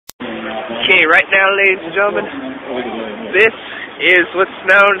Okay, right now, ladies and gentlemen, this is what's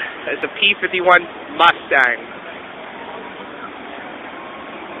known as a P-51 Mustang.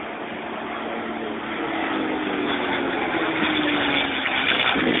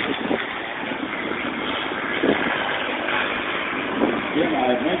 Again,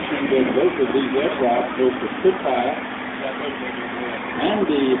 I mentioned that both of these aircraft, both the Spitfire and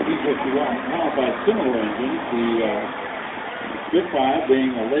the P-51, powered by similar engines. The Spitfire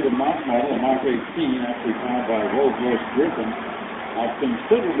being a later Mark model, a Mark 18, actually powered by Rolls-Royce Griffin, of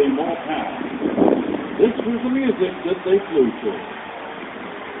considerably more power. This was the music that they flew to.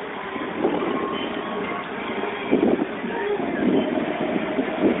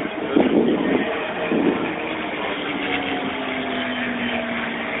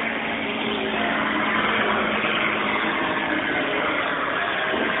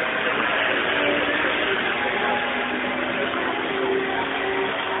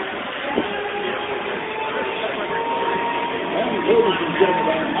 Ladies and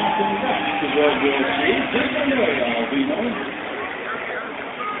gentlemen, marching back to World War III, just a little albino.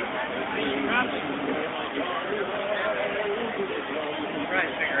 Try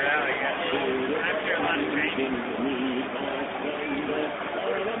to figure it out, I guess. After a lot of training.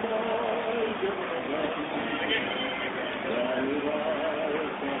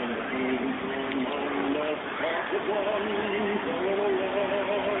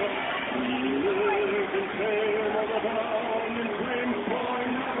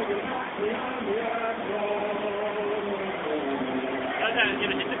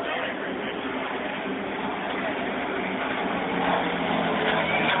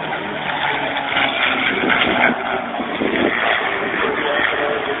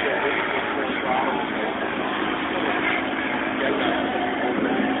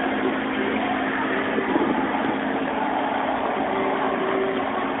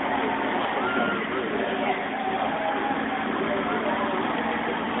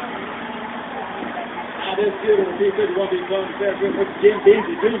 This beautiful P-51 becomes there with Jim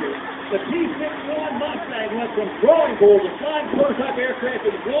Beasley Jr. The P-51 Mustang went from drawing board to flying prototype aircraft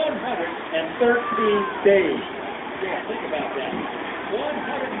in 113 days. Yeah, think about that.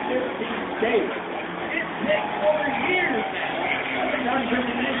 113 days. It takes over years now. Not even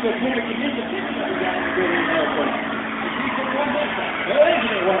the national public to get the picture of that airplane. The P-51 Mustang, no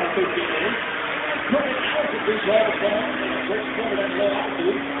engine at 150 days. Put it out to be all the time. Great cover at low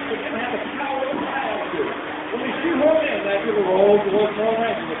altitude. It didn't have the power of high altitude. When we shoot home in, that give a roll to what's known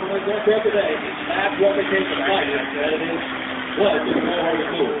as the police aircraft today. That's what became the fight. That it is was in World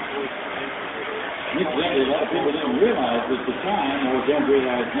War II. Incidentally, a lot of people didn't realize at the time, or don't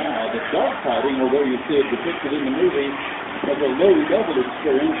realize now, that dogfighting, although you see it depicted in the movie, was a low-level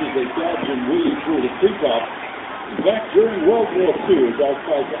experience as they dodged and weaved through the treetops. In fact, during World War II,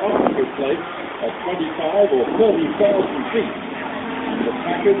 dogfights often took place at 25 or 30,000 feet. And the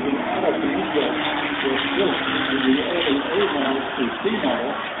package and attitudes that were built in the early A models to C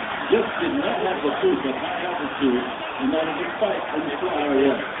model just did not have the proof at high altitude in order to fight and fly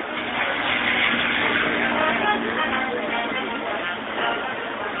away.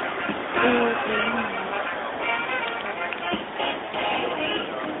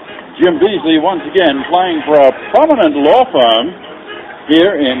 Jim Beasley once again flying for a prominent law firm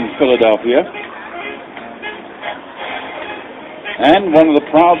here in Philadelphia and one of the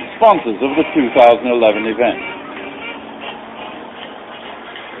proud sponsors of the 2011 event.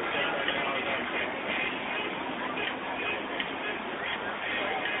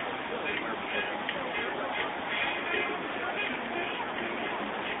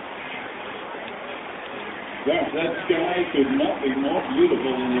 Gosh, that sky could not be more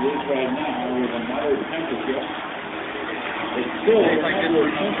beautiful than it is right now with a moderate temperature. It's still a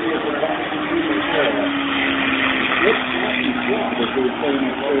moderate temperature for Washington, D.C. It's not as well as we were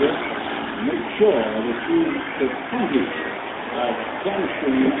saying earlier. Make sure that you get plenty of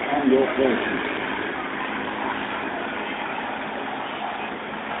sunscreen on your person.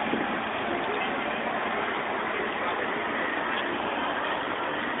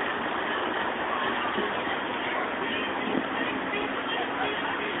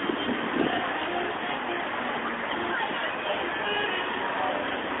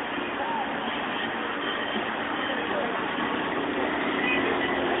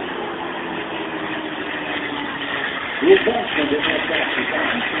 The advancement in aircraft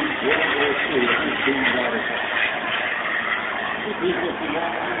design since World War II has been radical. The P-51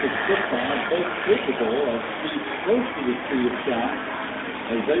 and the Spitfire both capable of being close to the speed of sound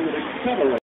as they would accelerate.